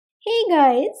Hey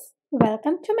guys,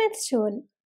 welcome to Mathstoon.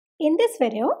 In this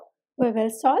video, we will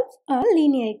solve a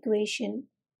linear equation.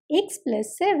 X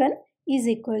plus 7 is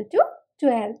equal to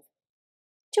 12.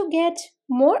 To get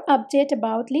more update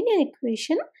about linear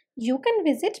equation, you can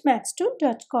visit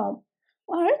mathstoon.com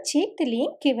or check the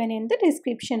link given in the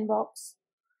description box.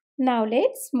 Now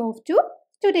let's move to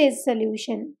today's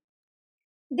solution.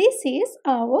 This is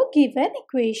our given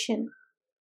equation.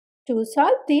 To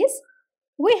solve this,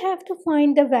 we have to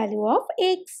find the value of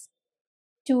x.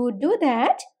 To do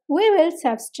that, we will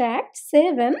subtract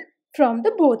 7 from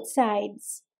the both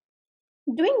sides.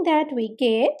 Doing that, we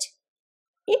get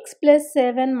x plus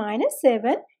 7 minus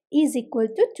 7 is equal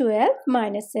to 12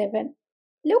 minus 7.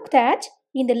 Look that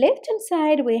in the left hand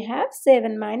side we have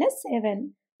 7 minus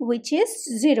 7, which is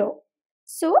 0.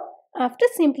 So, after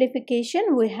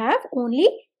simplification we have only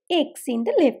x in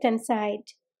the left hand side.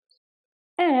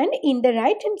 And in the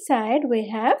right hand side we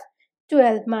have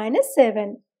 12 minus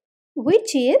 7,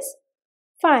 which is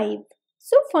 5.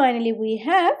 So finally we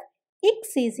have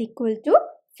x is equal to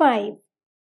 5.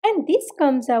 And this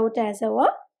comes out as our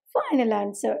final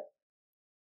answer.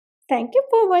 Thank you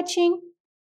for watching.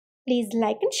 Please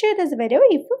like and share this video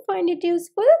if you find it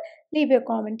useful. Leave your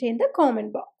comment in the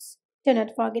comment box. Do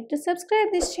not forget to subscribe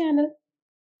this channel.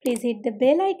 Please hit the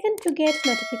bell icon to get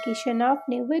notification of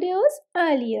new videos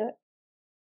earlier.